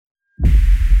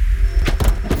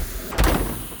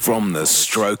From the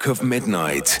stroke of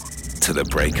midnight to the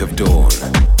break of dawn,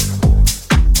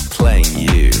 playing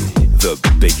you the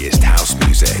biggest house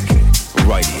music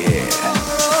right here.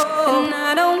 And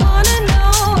I don't wanna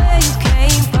know where you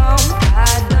came from.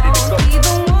 I don't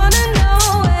even wanna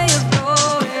know where you're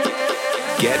going.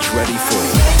 Get ready for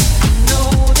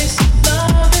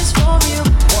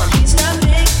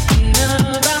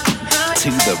To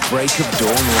the Break of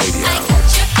Dawn Radio.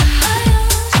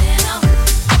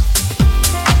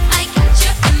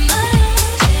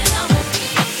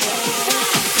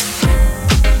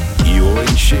 You're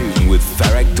in tune with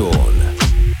Ferreck Dawn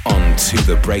on To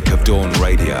the Break of Dawn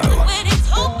Radio.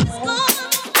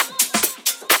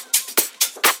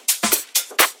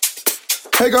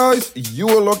 Hey guys, you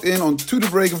are locked in on To the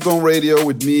Break of Dawn Radio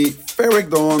with me,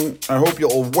 Ferreck Dawn. I hope you're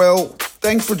all well.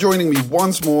 Thanks for joining me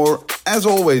once more. As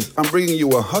always, I'm bringing you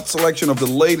a hot selection of the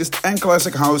latest and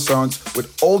classic house sounds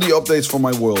with all the updates from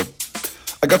my world.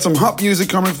 I got some hot music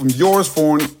coming from Joris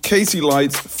Voorn, Casey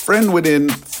Lights, Friend Within,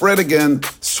 Fred Again,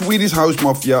 Swedish House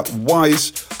Mafia,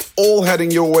 Weiss, all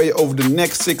heading your way over the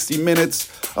next 60 minutes.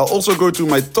 I'll also go through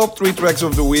my top 3 tracks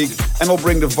of the week, and I'll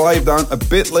bring the vibe down a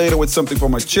bit later with something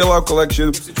from my chill out collection.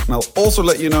 And I'll also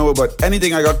let you know about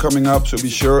anything I got coming up, so be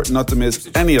sure not to miss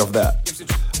any of that.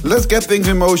 Let's get things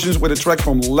in motion with a track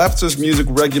from Lapse's music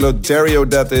regular Dario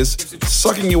D'Attis,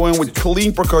 sucking you in with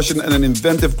clean percussion and an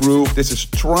inventive groove. This is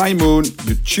Tri Moon.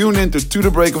 You tune in to the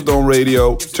Break of Dawn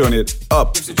Radio. Turn it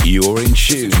up. You're in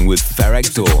tune with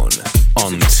Ferreck Dawn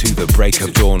on To the Break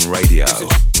of Dawn Radio.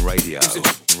 Radio.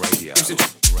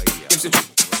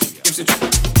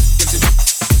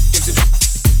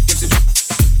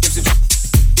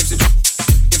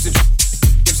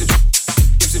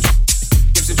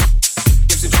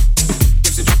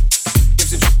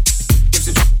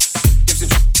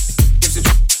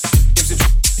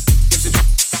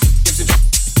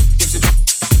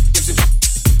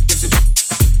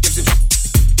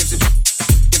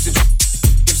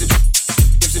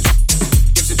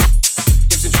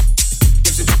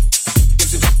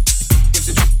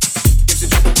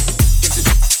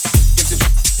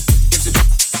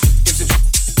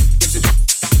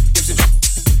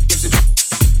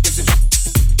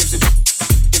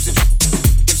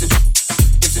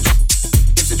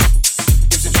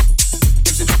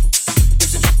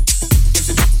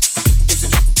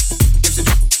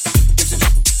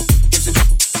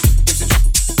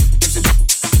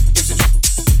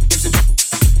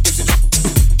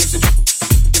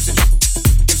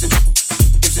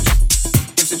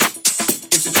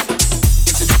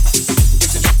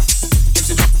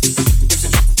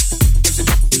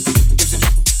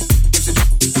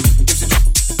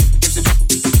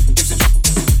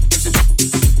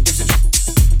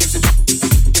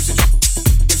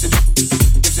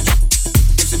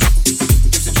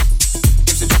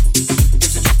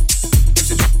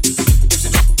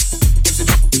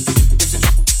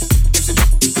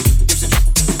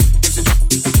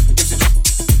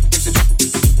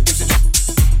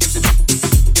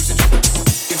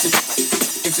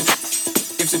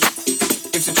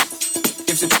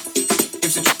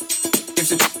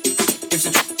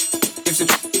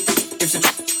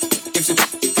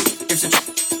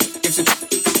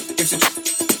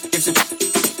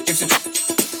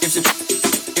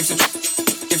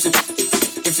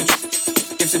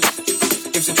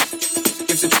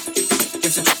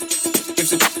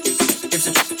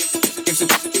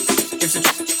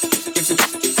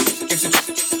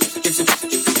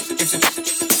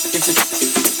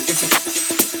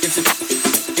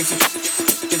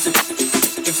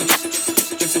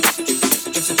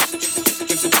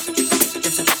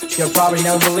 You'll probably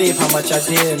never believe how much I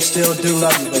did and still do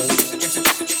love you, baby.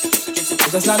 But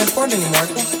that's not important anymore.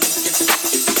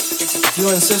 If you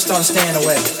insist on staying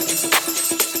away,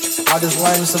 I'll just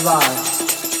learn to survive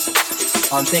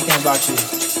on thinking about you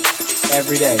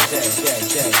every day.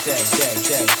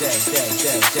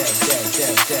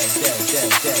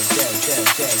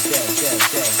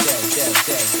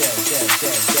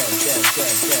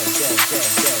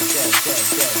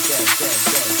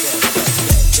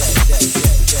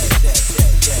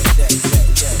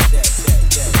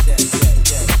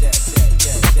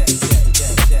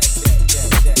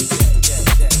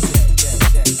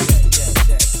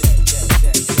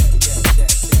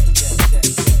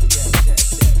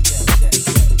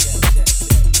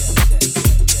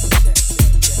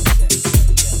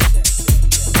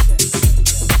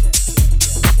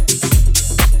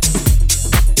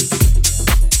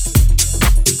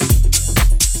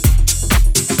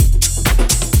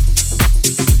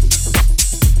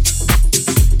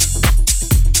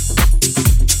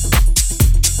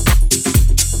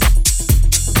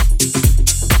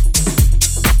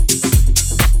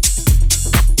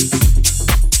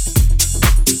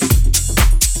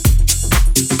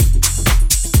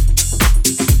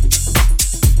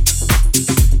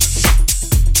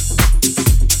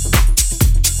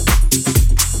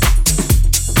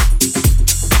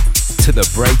 to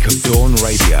the Break of Dawn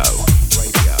Radio.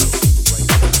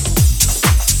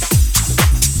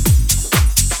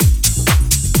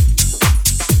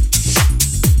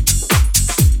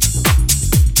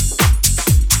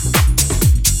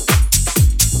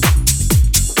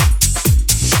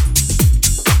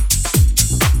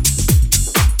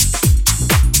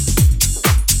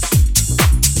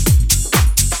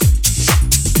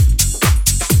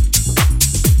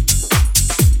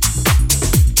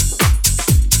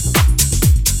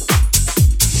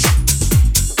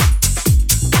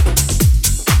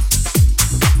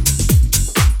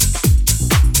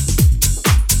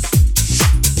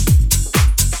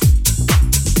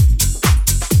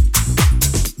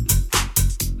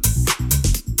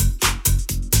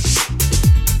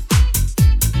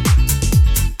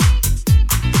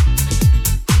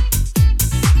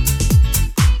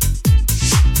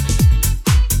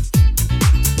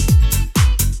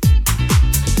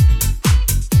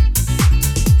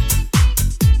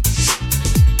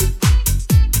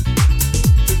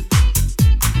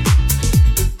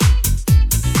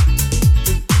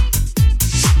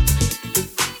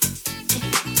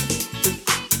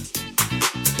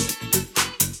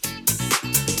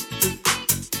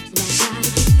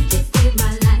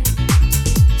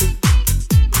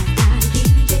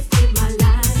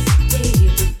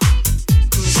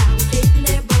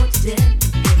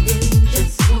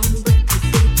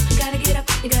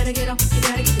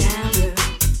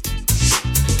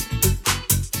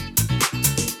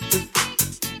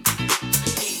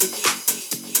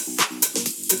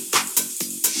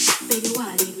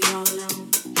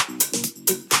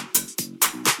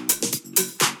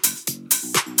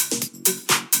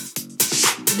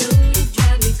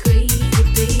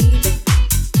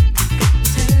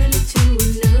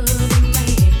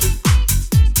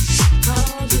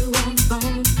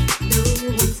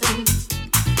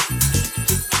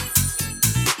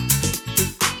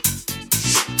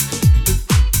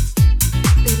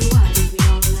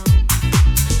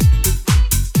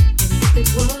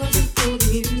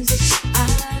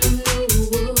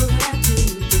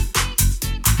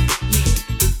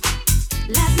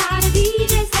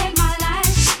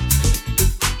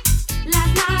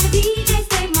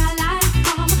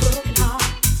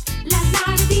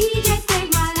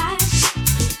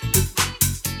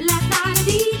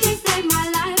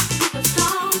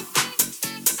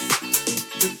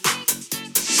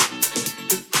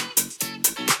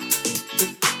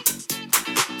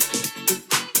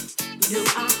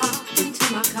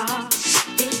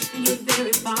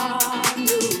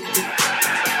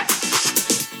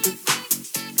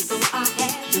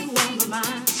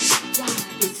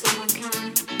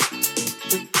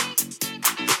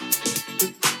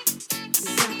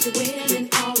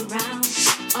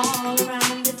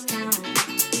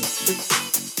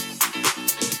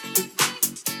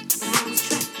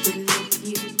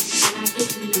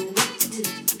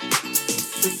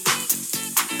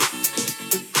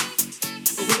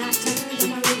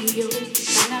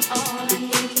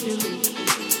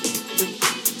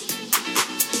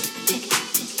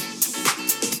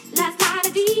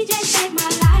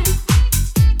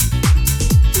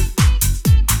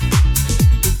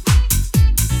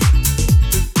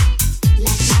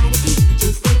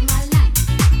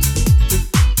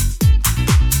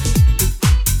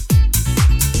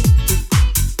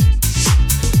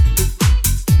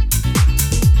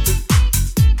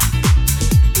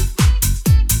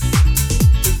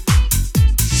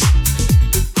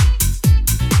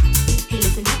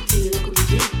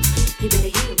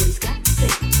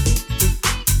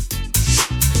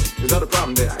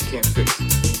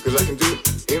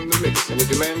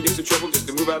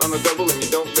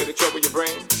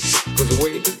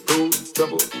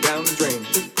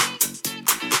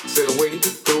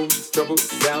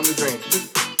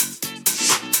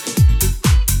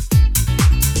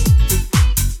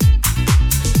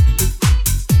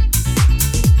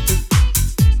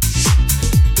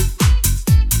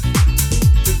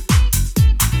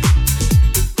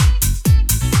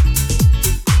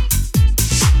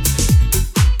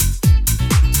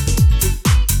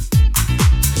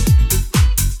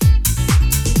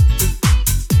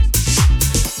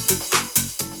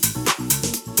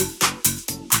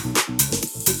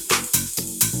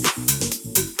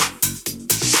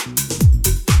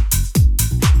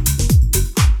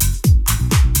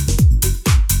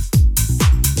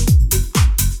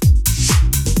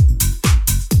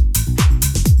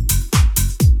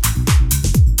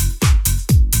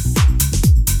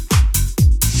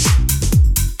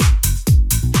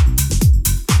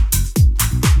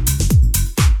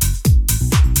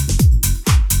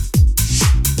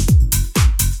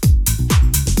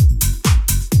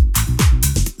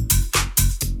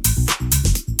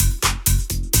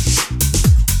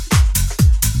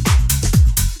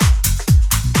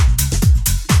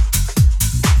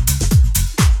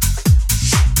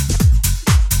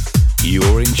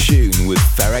 You're in tune with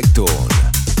Ferreck Dawn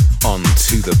on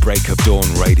To The Break of Dawn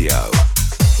Radio.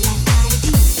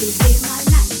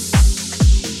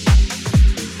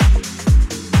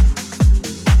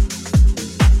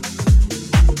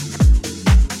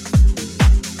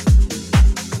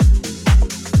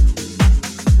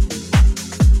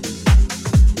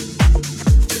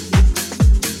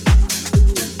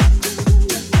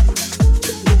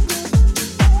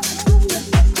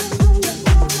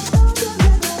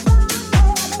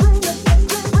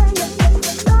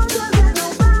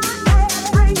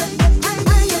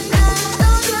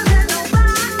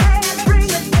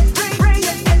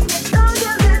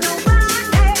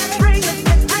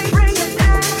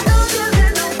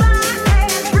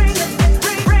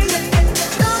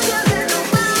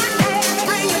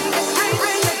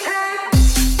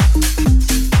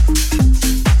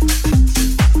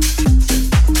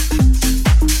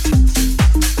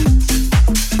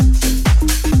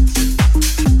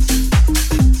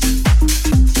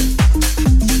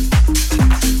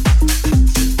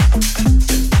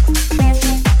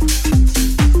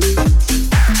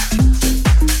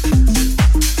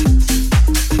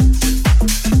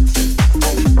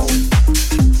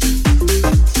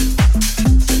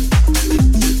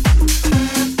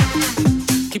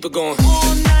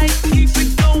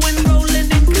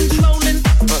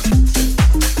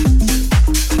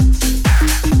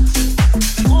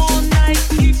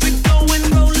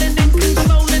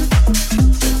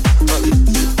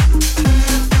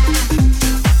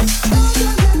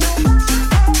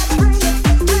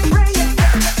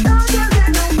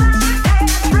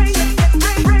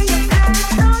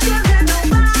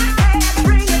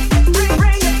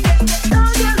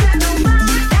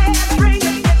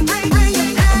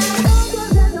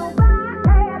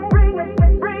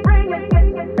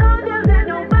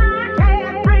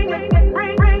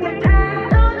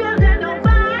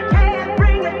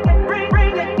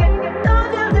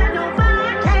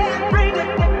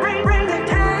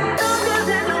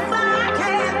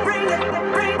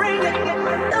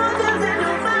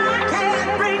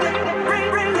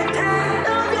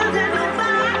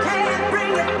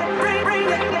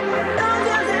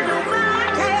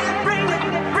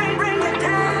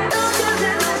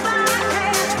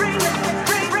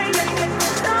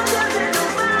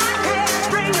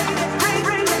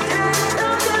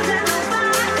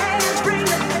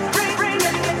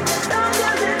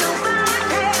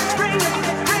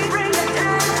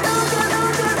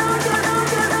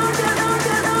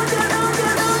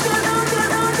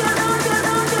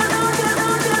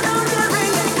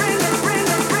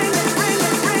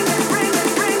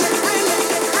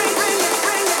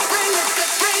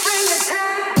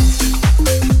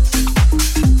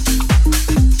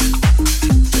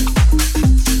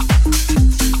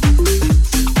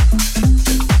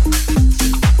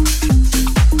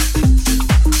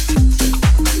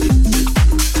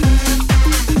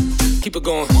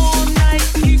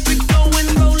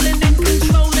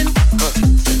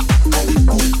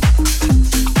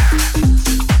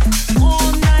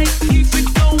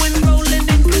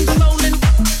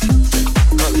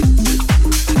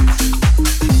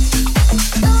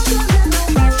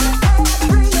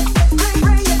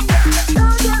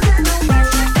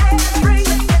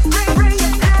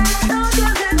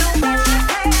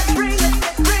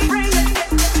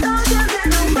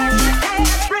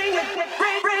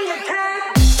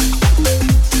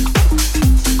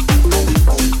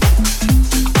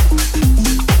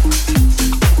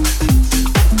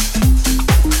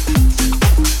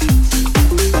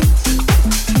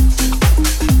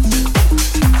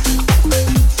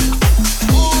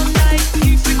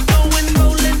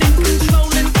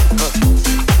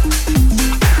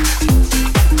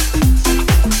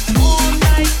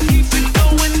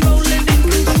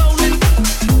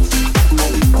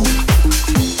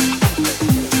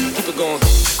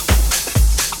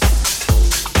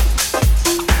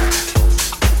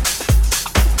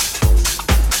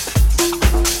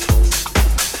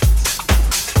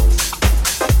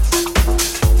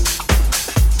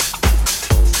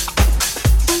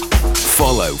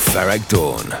 Ferreck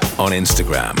Dawn on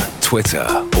Instagram, Twitter,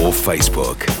 or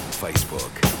Facebook.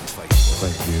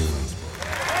 Thank you.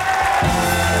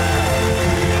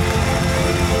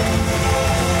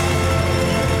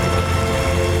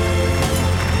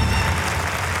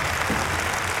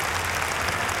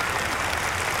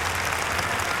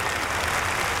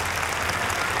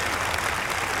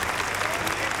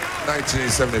 In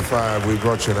 1975, we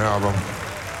brought you an album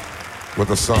with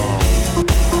a song.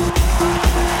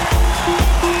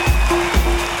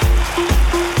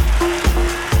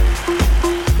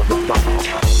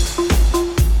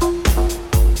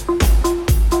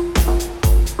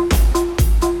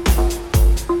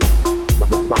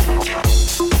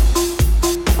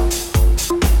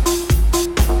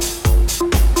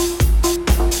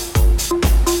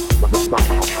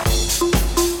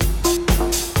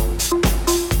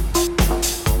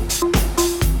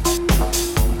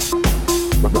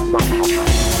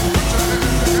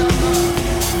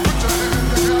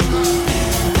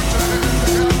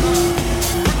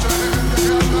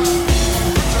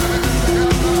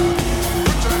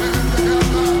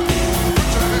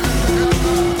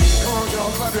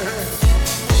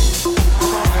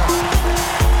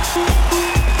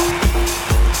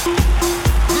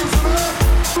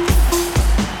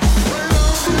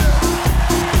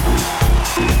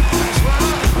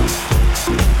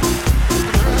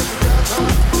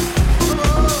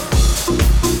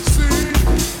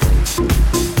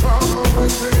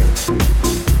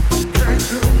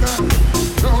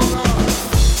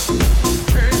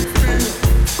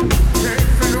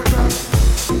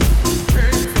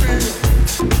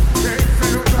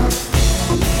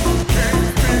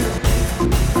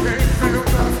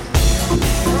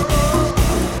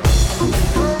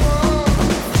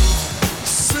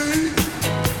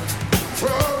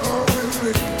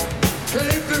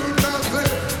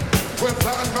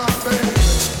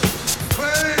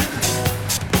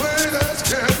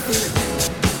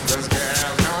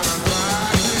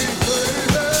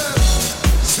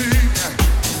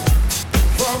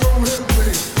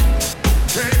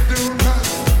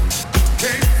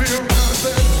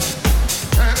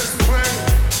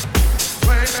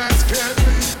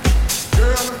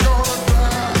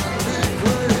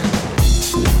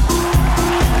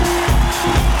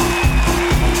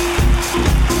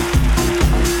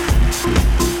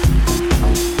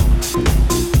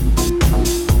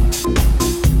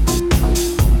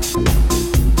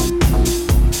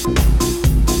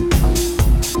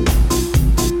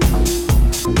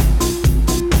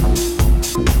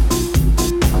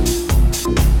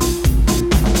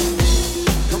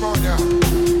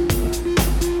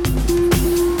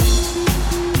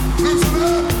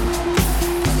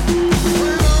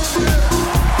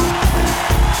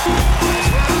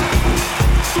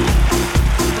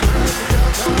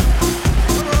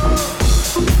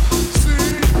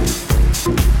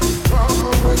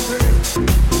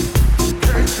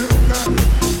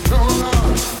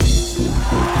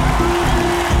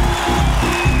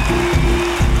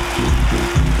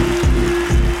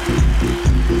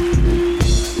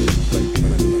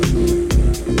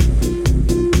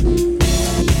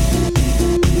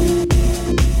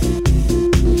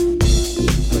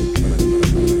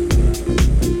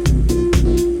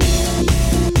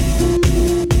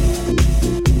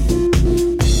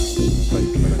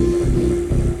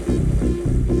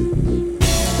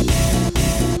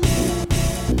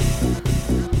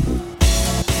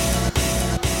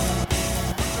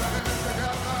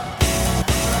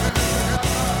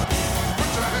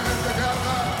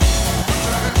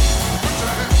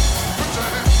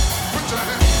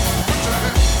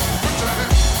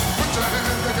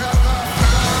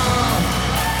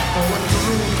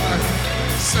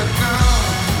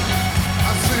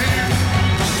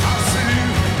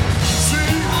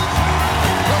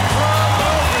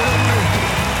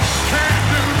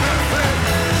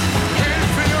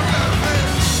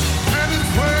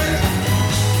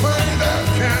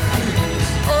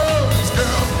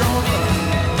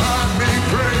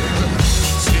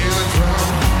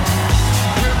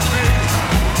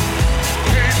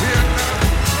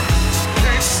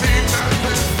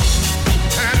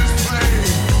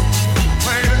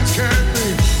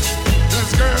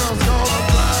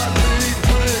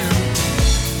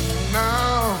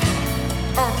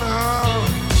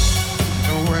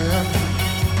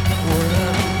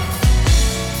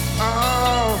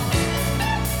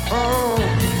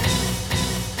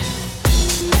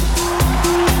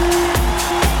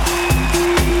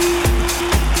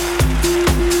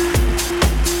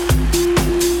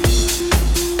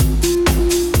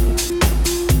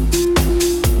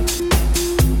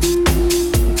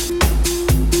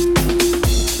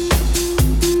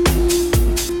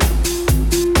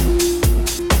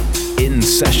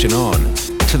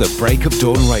 Break of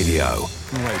Dawn Radio.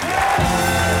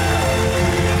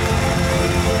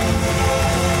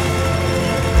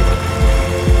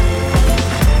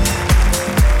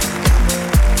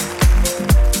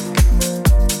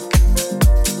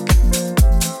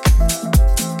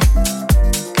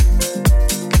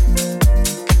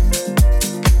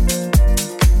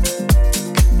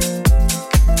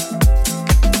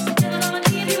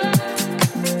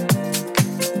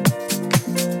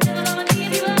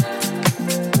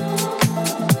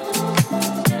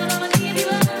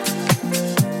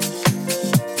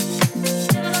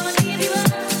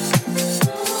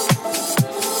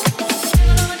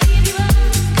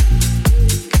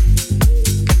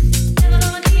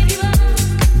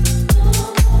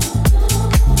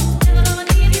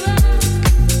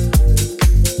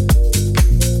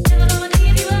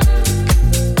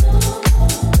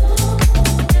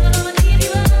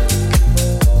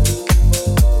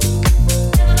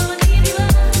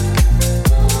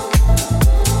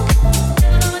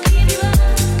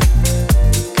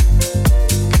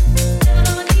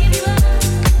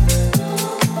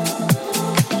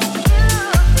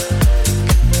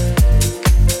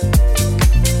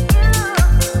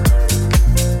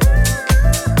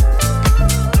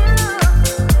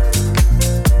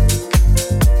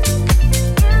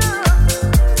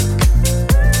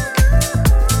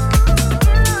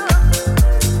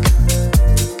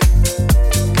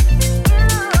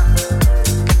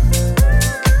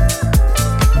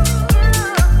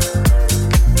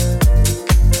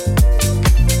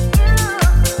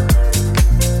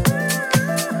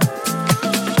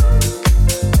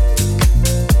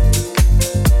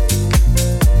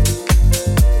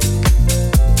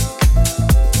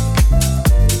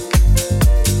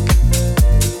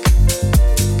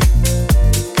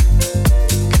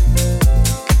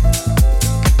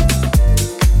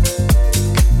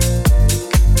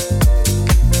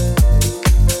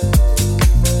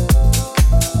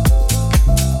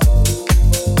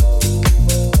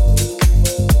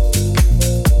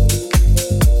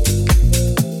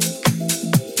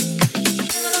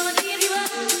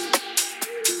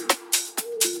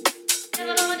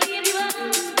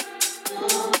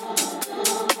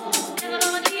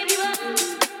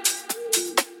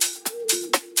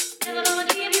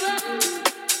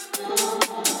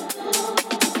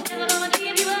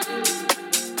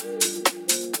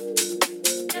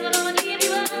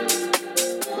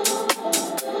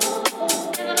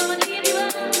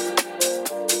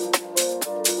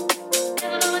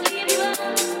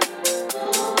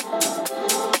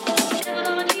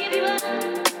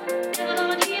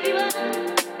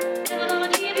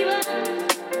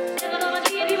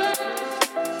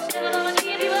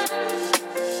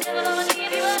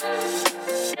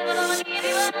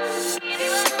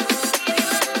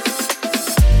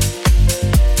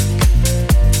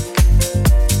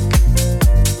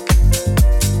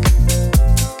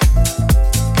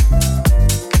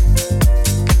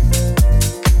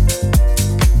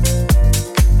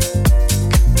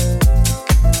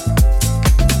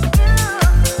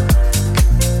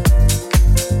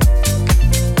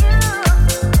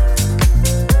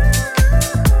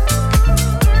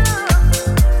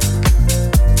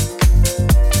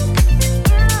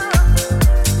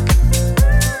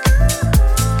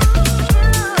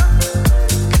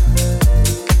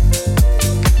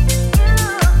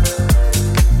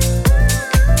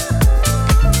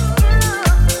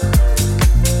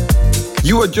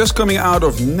 You are just coming out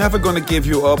of Never Gonna Give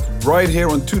You Up right here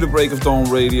on To The Break of Dawn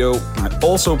Radio. I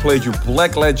also played you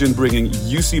Black Legend bringing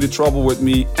You See The Trouble With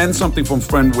Me and something from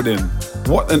Friend Within.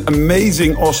 What an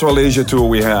amazing Australasia tour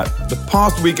we had. The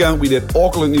past weekend we did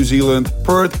Auckland, New Zealand,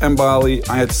 Perth and Bali.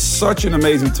 I had such an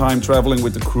amazing time traveling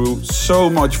with the crew. So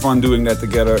much fun doing that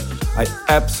together. I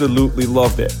absolutely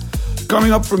loved it.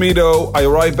 Coming up for me though, I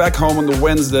arrive back home on the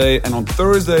Wednesday, and on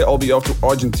Thursday I'll be off to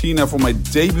Argentina for my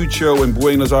debut show in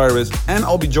Buenos Aires, and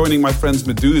I'll be joining my friends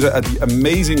Medusa at the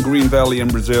amazing Green Valley in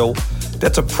Brazil.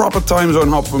 That's a proper time zone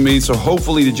hop for me, so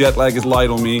hopefully the jet lag is light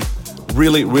on me.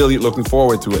 Really looking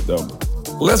forward to it though.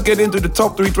 Let's get into the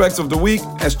top 3 tracks of the week,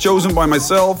 as chosen by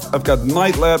myself. I've got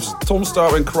Nightlapse, Tom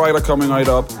Staar and Kryder coming right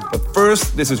up. But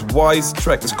first, this is Weiss,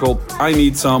 track is called I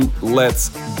Need Some, Let's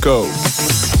Go.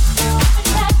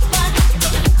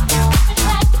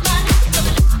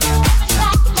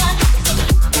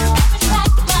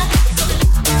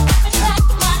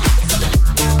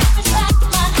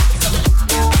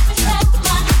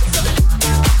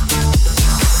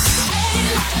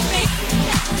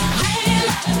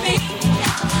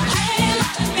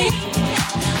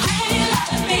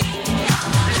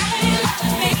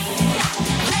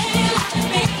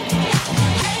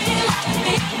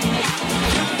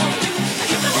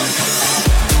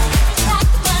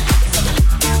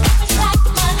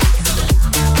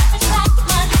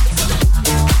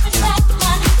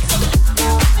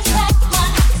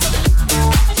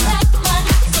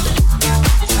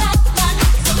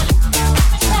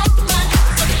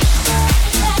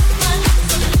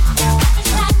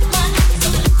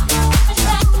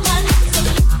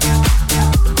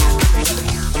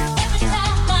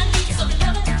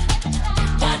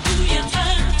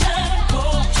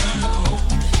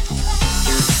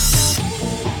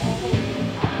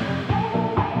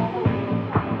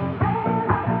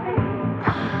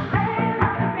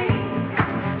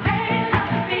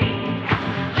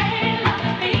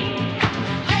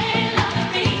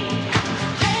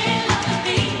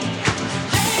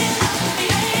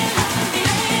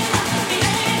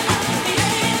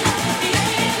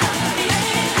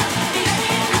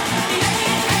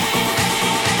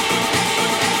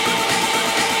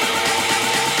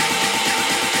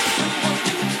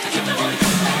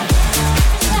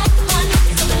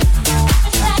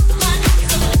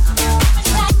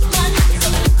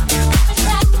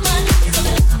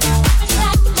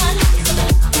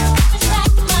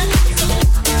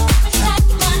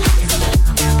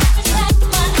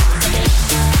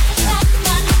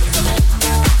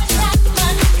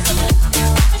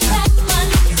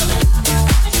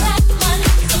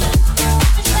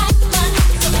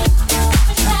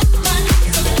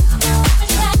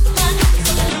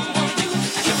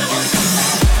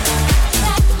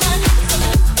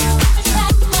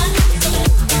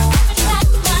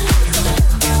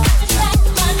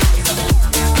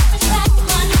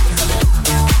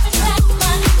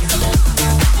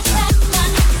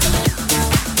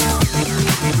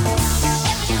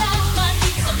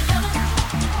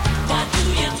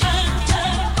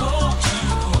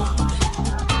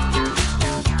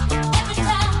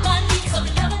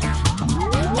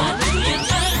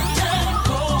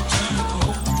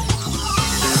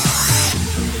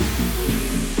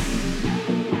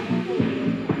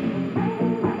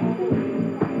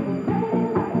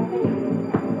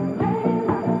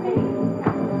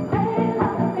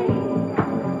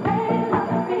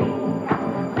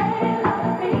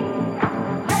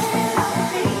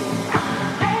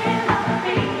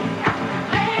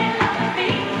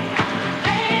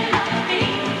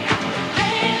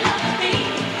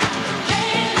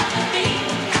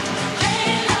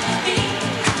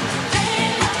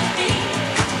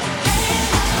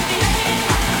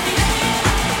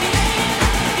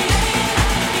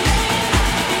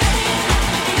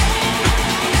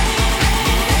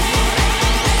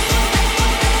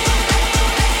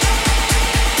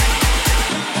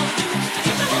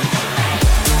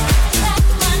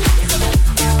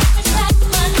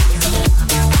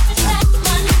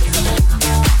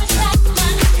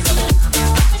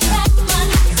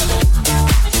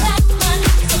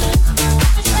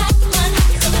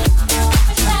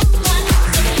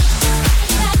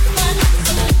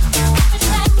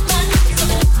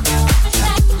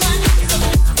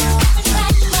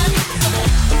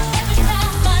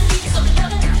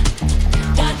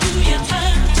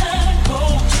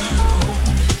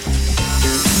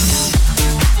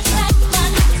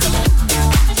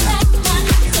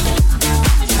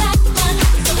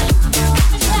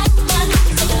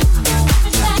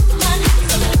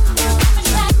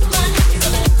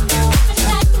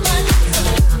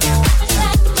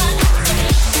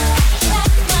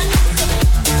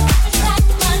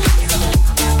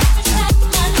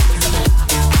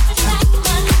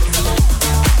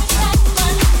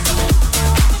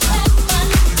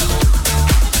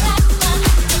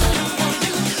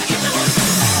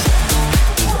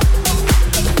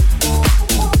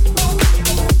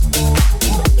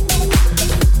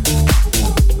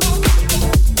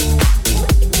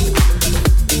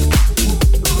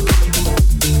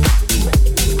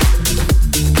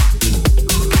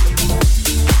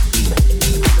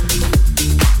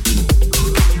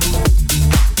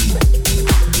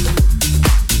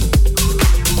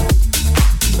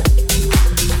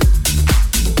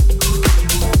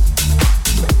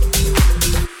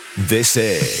 This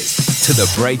is To the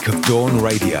Break of Dawn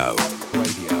Radio.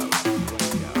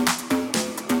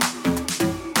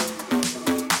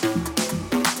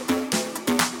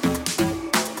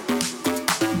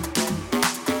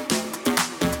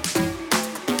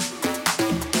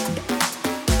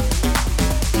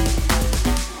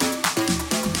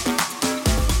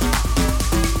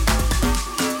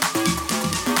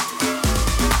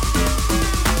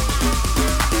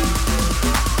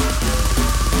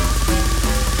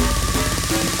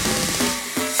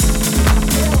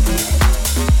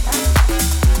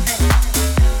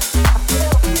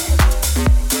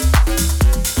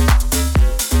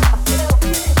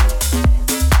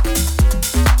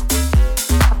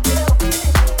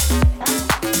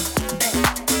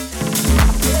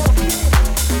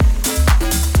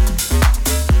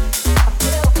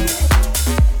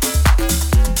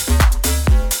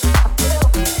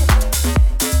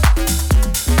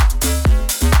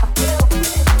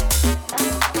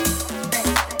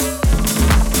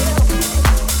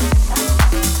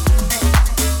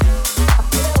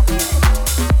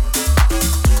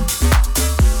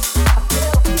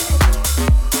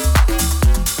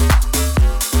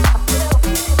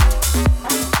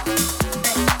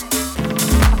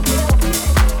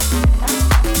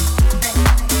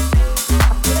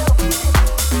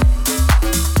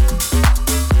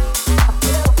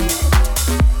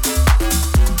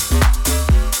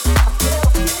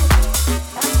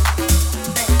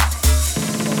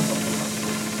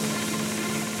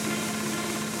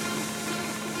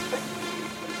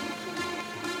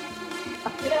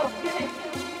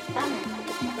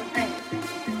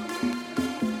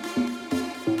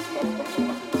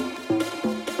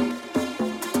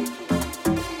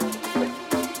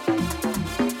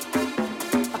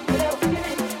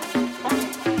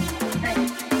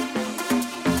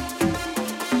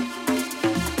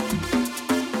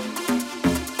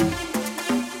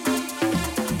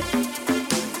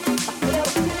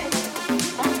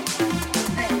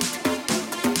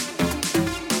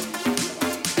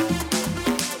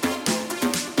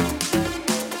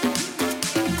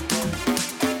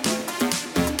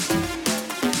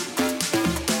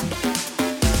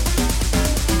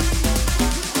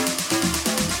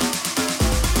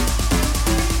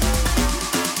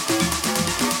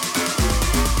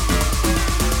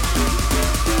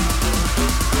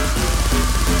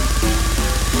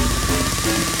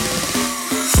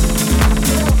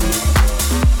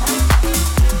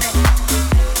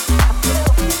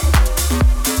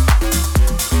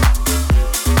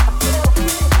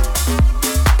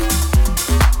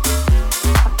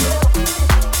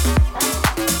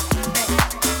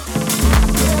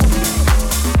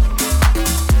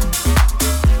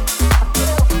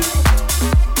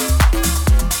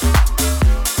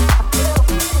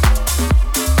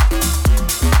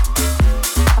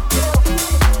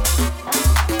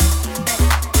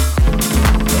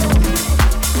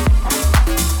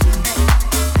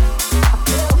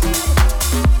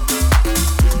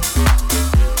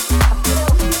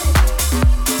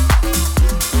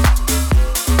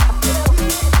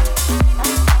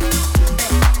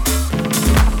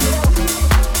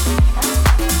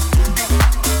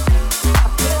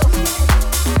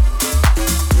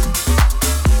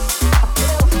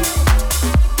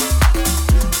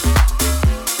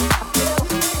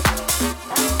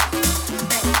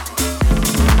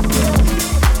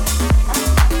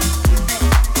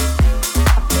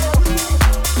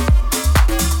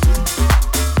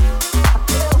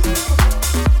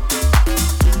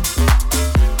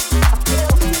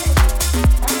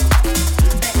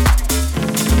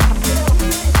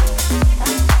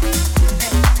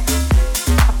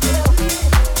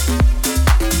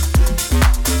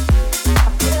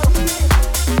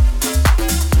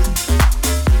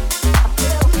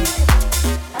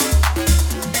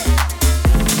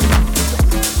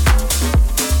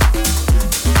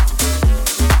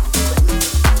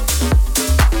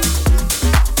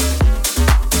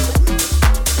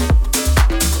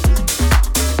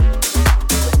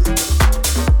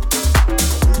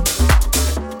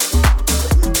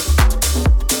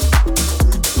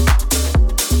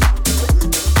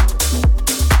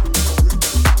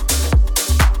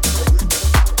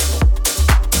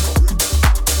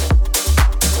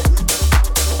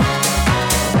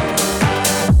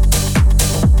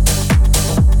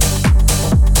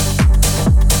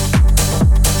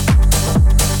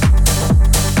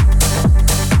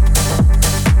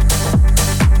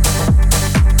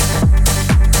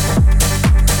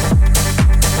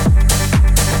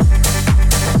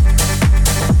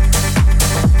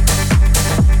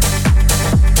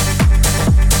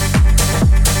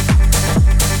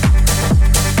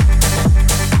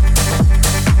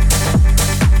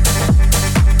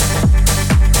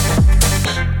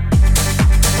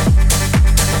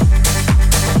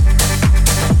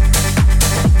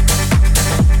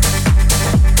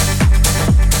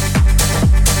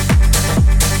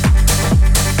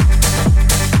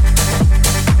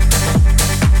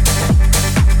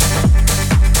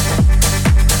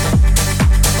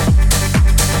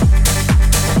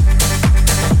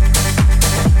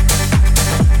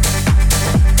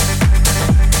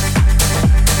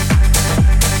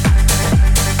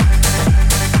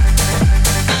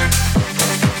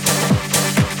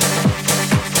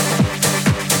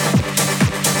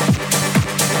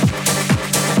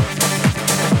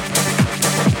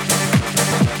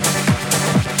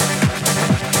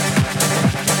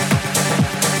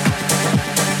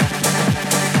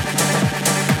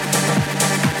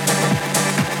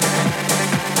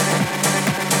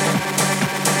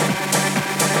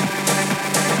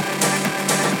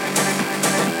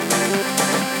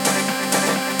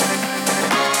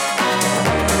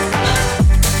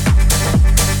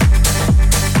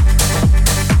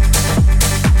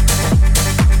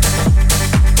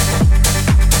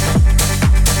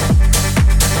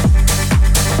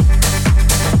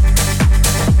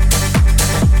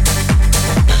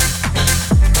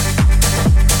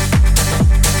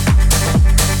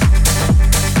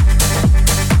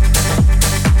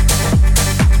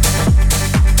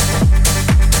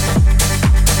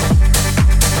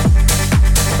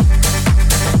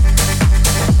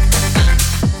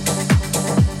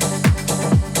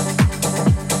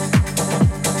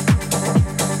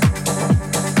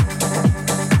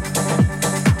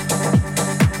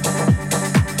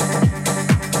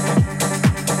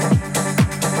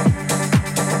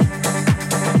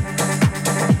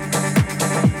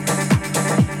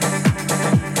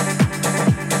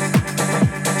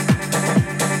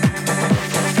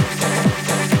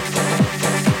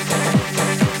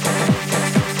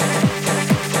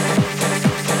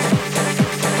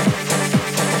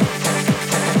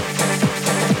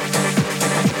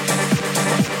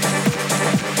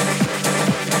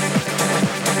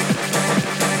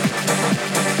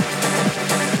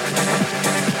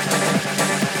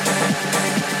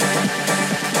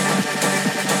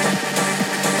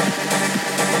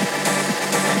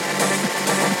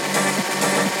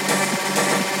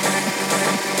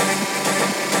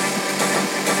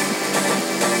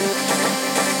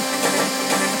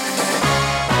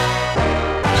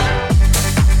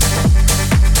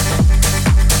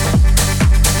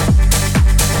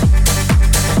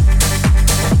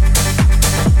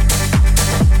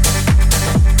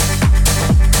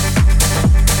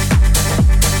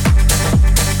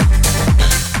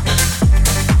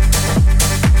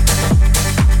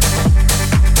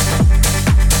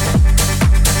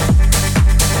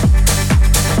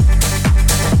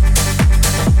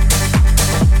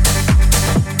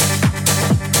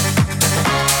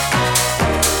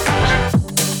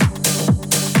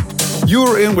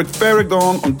 in with Ferreck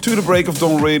Dawn on To The Break of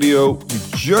Dawn Radio. We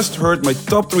just heard my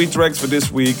top 3 tracks for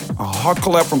this week. A hot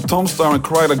collab from Staar and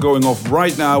Kryder going off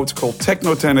right now. It's called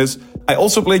Techno Tennis. I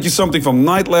also played you something from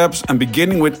Nightlapse and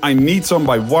beginning with I Need Some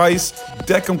by Weiss.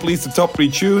 That completes the top 3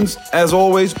 tunes. As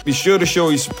always, be sure to show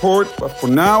your support. But for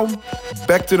now,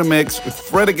 back to the mix with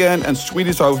Fred again and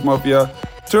Swedish House Mafia.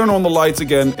 Turn on the lights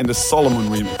again in the Solomun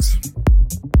remix.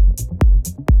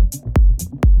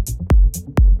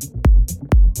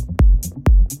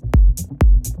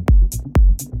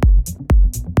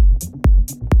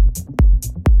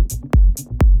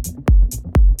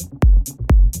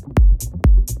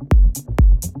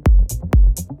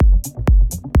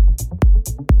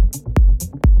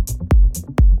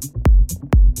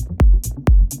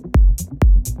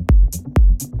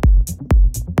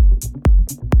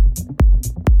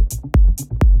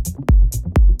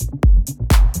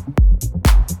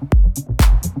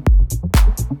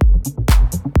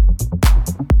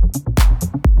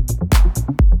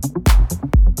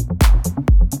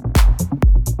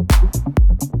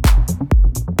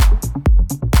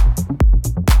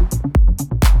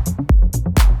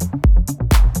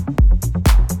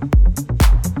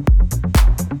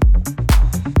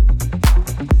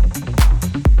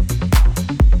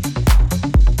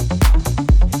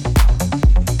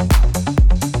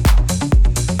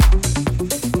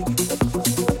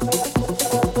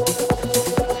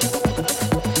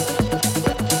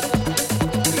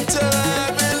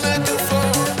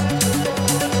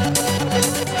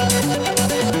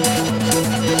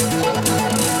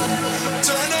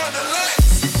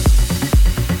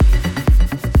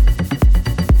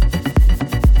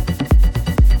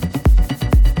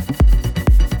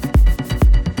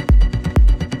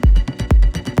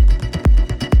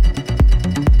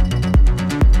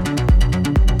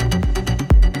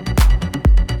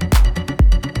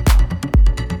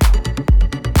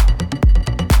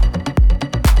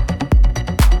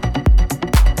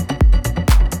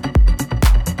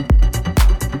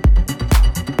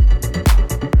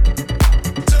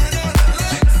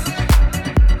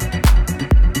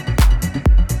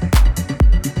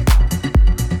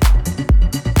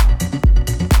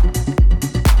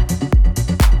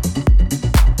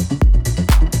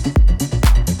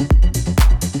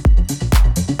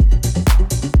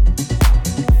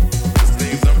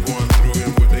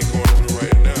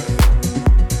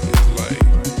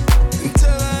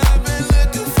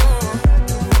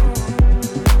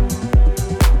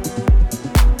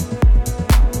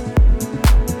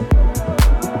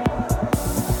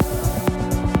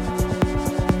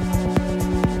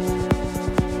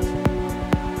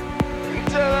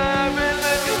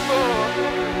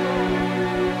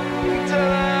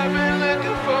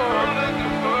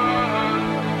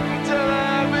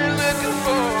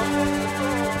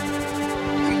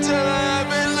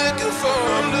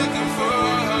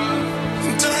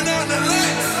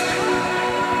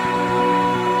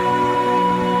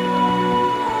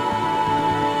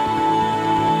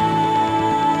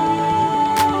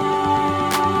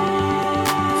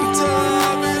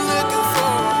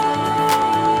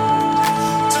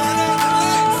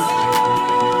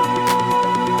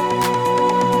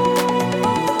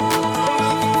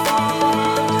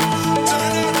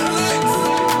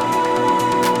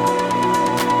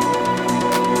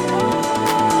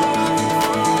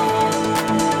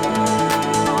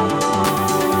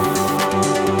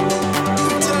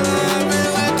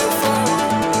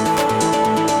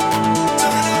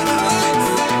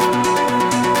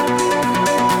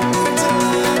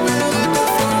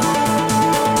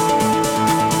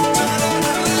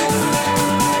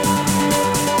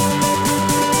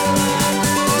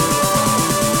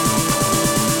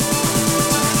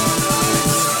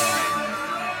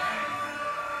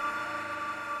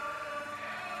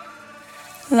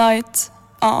 Light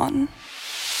on.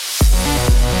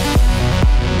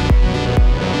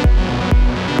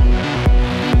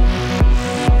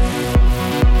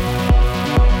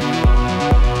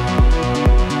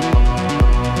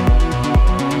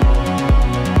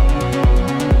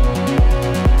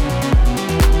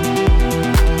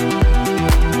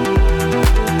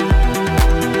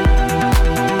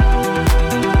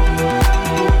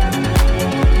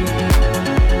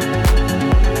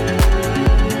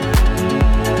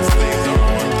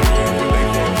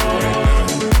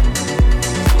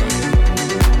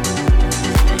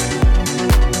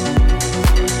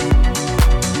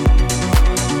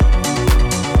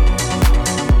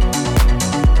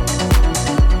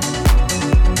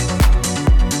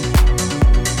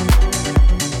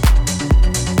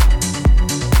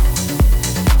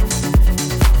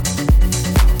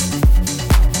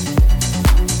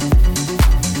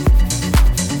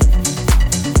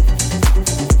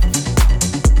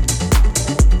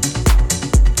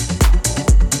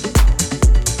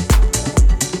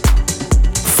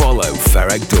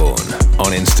 Ferreck Dawn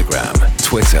on Instagram,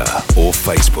 Twitter, or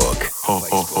Facebook.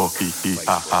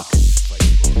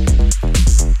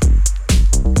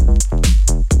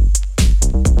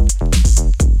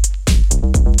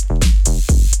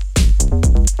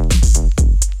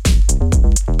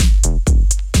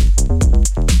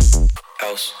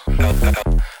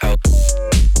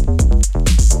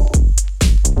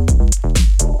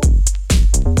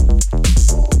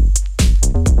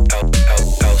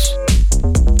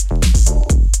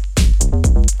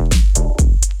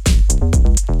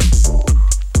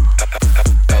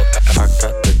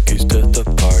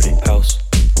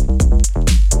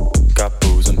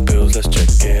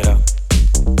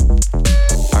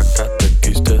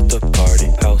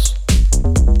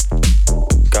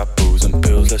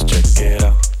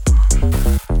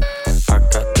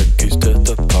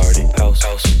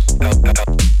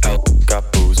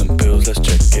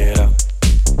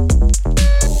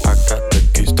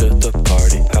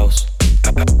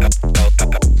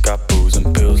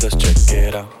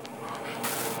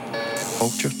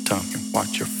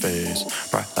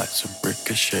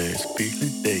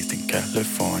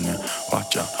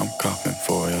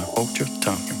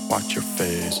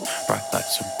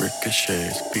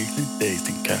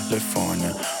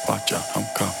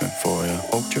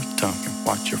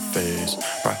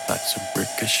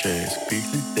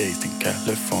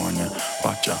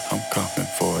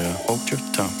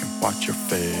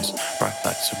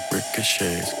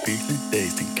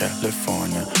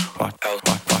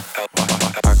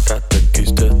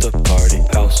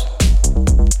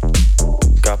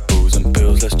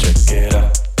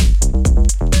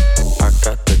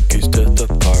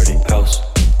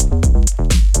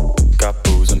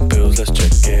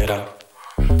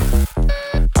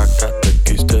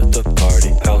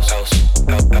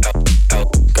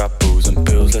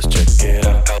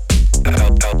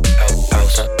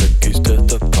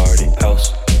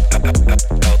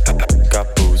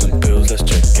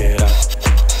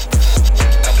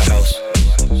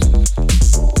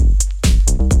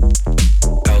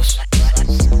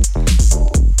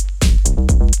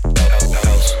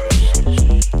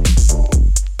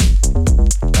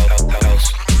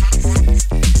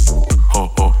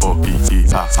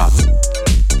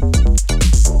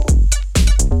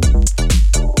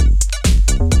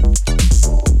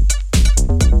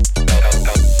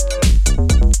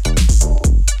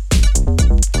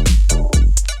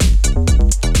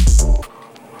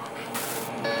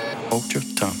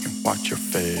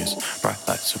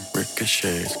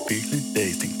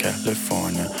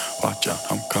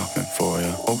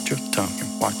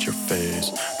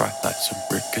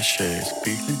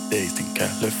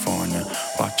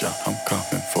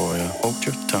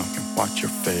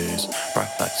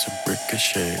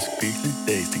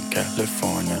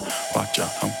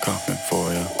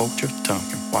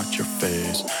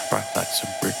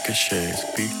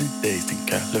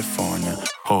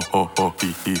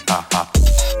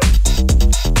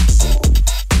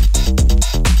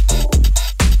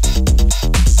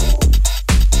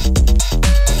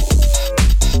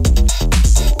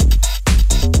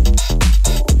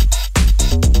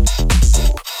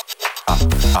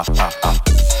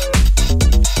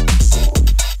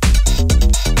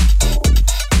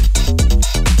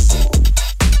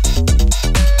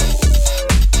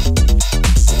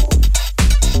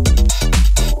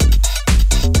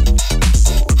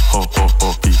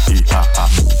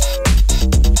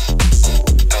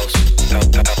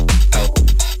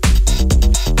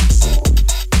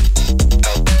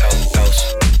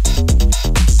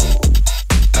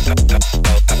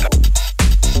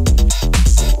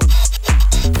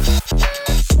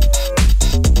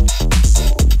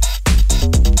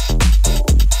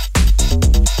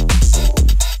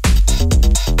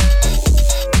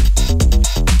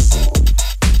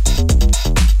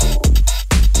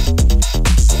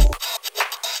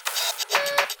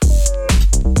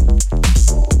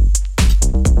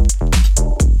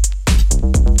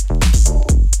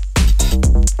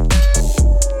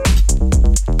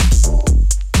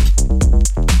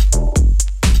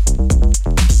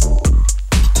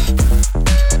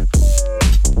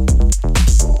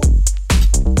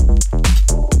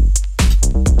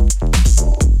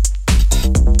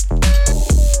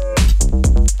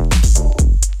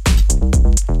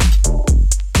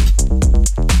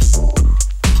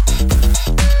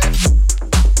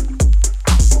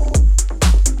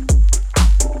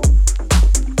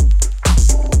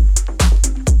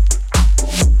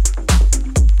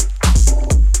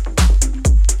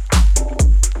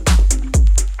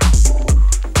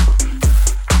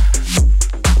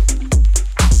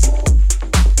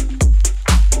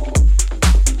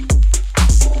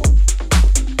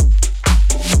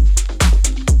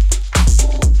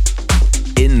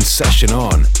 session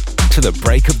on to the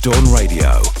Break of Dawn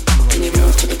Radio. Can you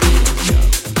move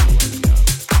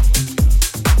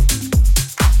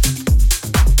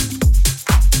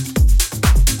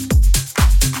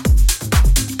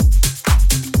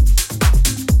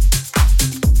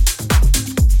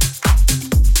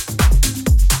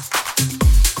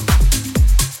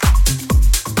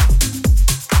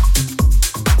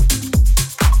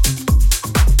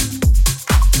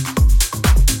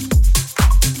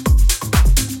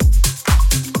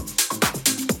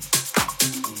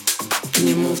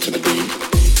to the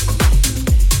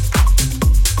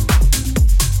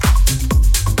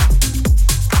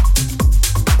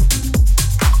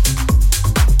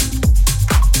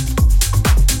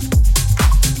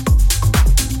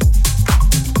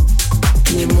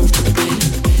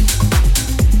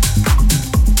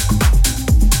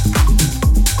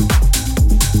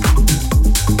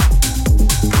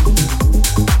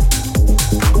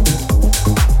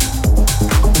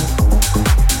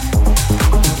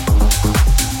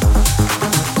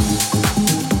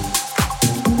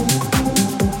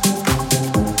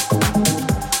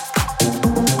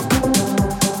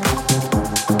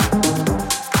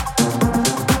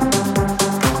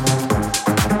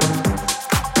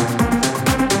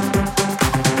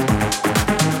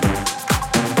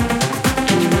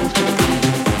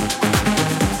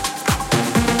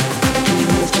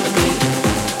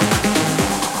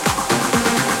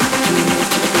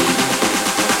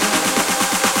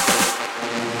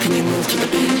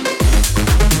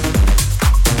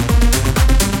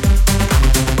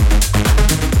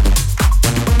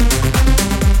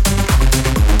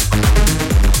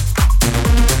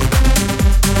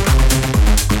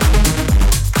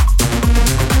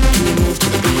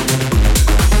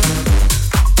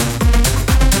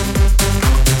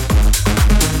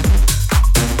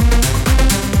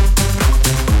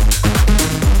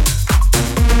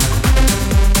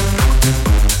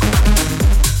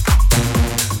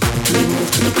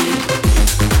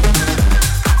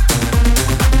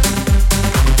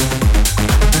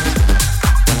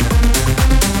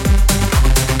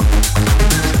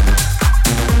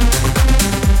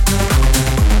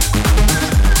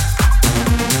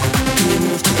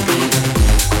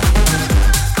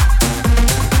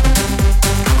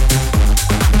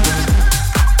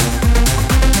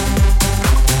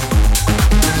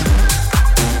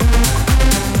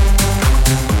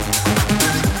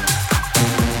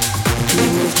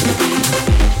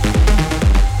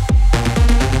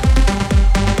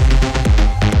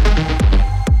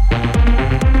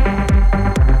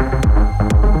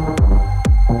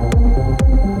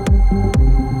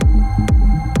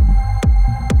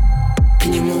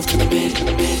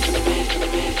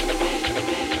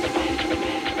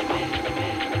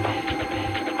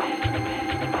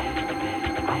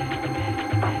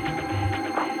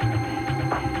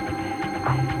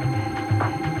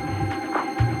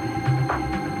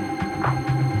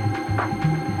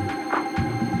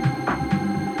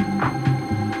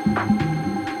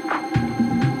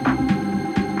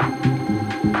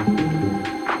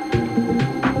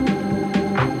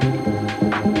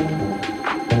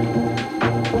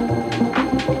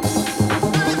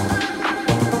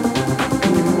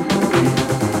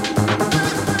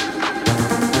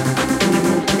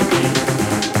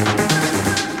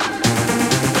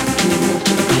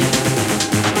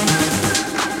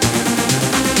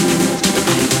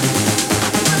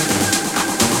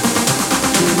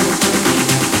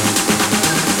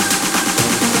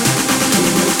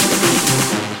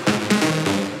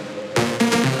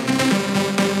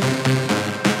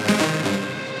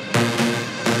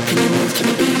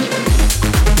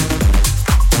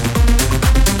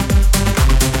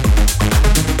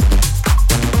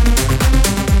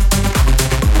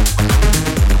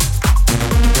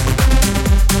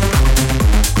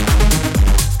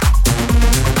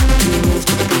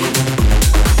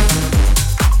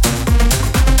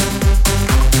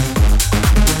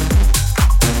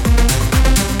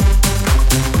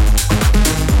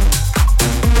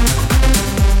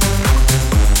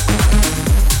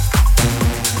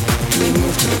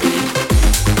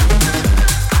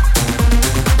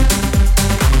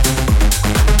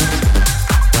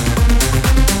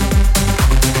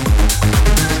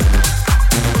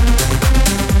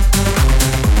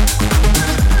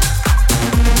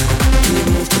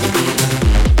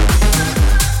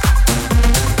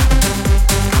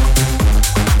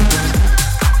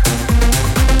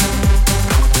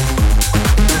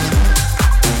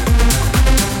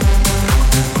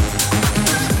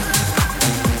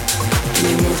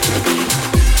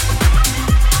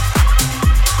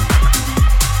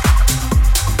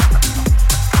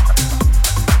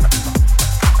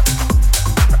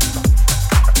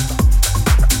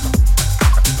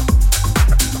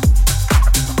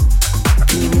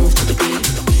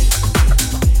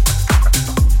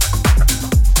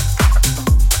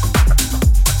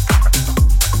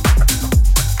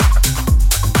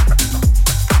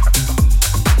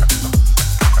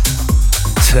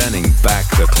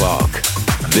o'clock.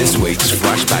 This week's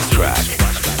flashback track.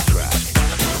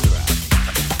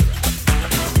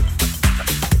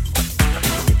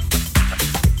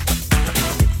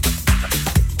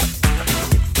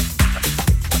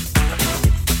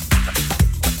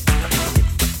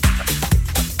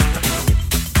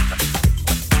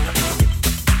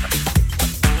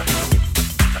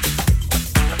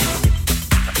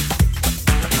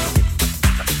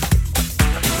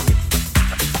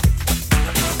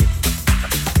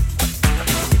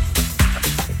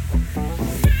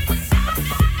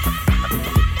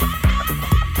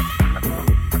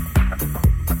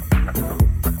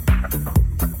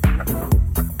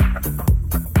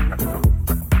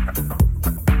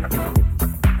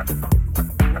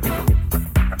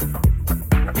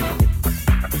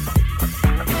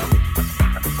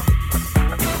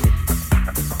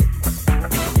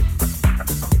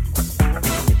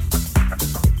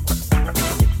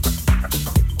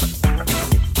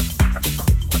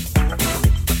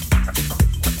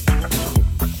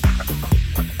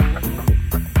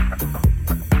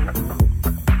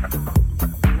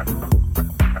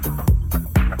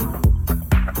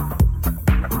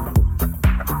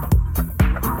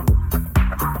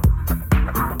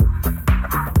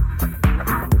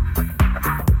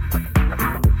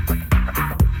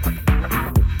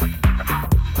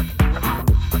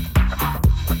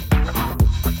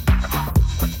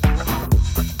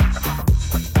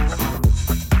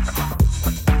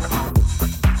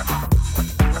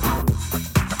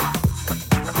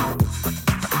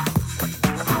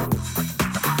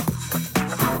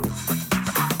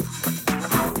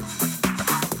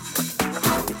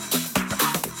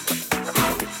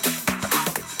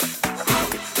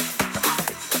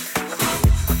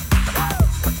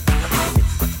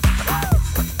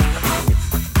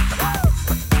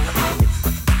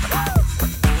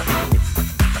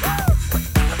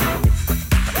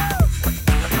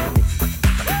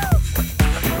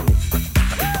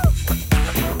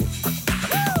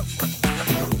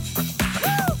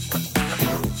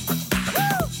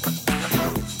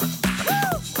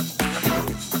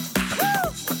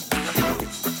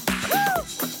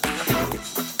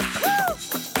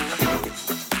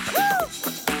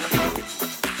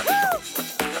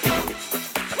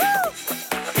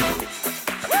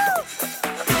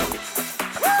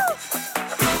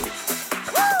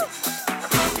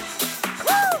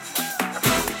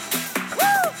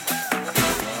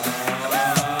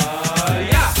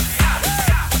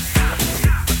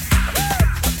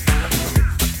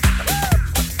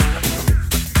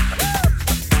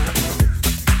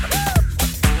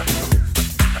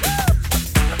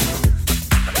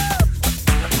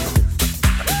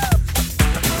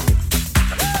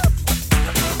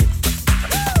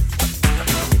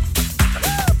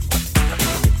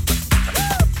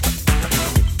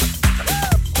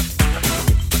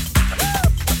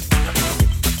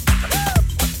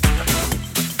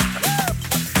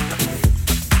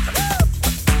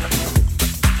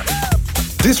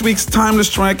 This week's timeless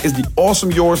track is the awesome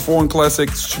Joris Voorn classic,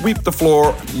 Sweep the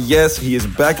Floor. Yes, he is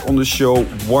back on the show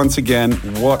once again.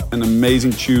 What an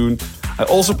amazing tune. I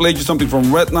also played you something from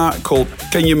Retna called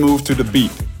Can You Move to the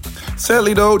Beat.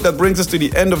 Sadly though, that brings us to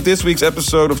the end of this week's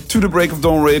episode of To the Break of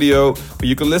Dawn Radio. But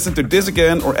you can listen to this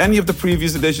again or any of the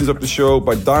previous editions of the show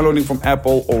by downloading from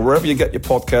Apple or wherever you get your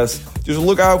podcasts. Just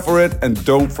look out for it and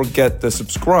don't forget to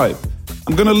subscribe.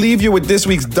 I'm gonna leave you with this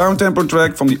week's downtempo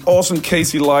track from the awesome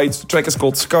Casey Lights. The track is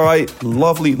called Sky.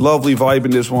 Lovely, lovely vibe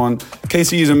in this one.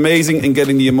 Casey is amazing in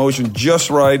getting the emotion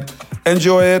just right.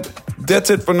 Enjoy it.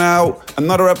 That's it for now.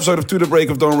 Another episode of To the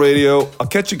Break of Dawn Radio. I'll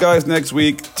catch you guys next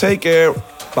week. Take care.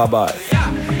 Bye-bye.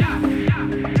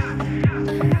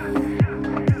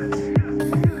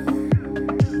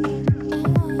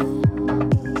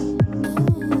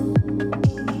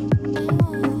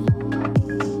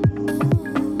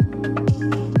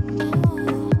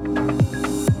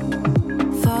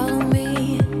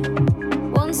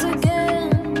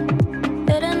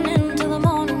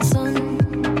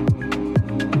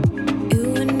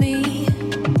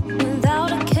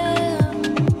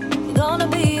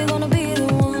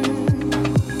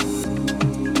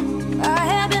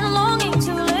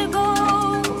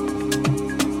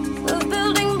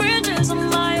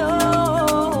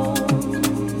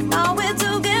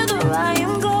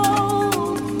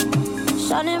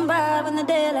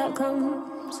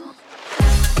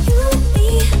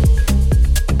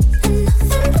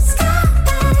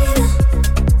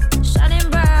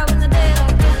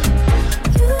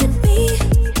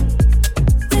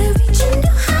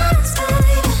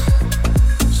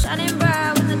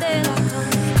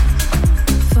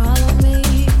 Follow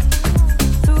me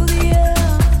through the air,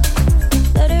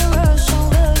 let it rush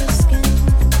over.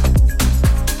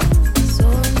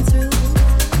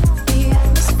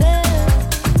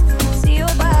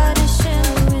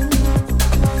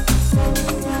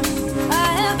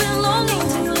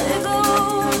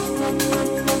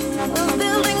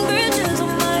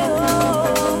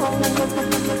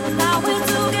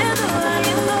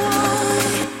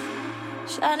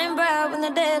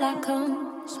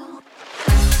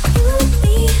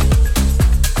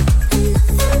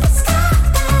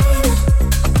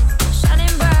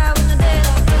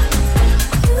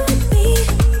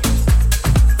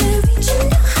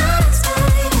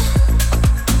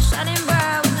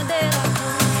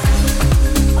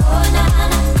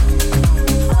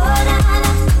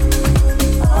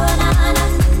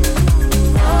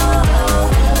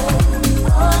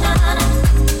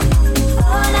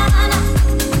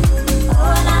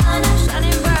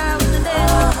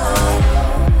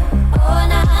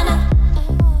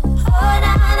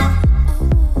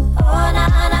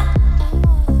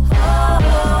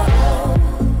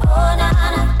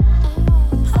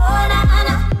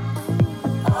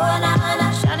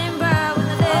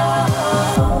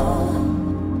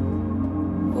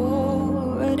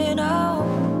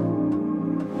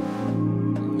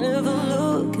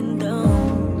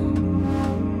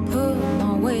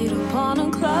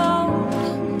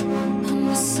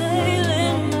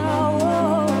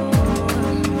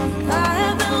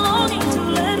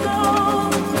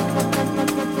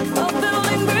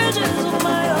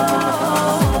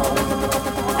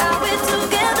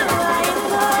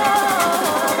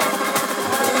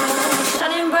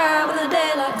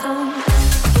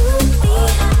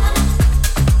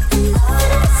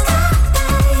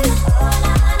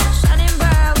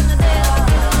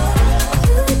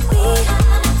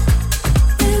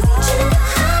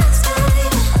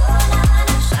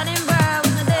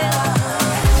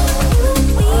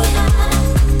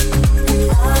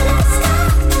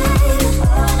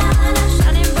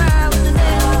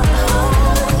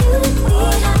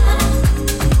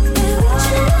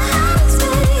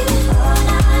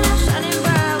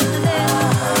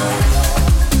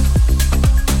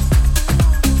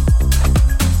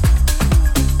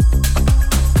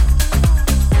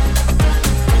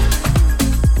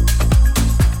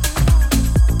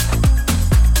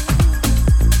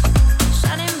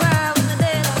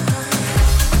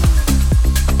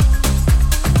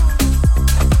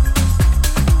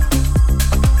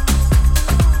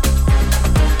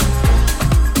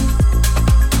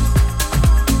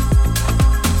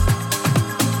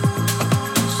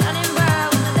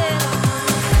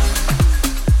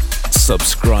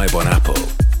 Subscribe on Apple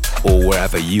or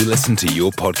wherever you listen to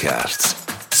your podcasts.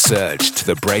 Search To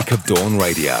The Break of Dawn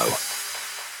Radio.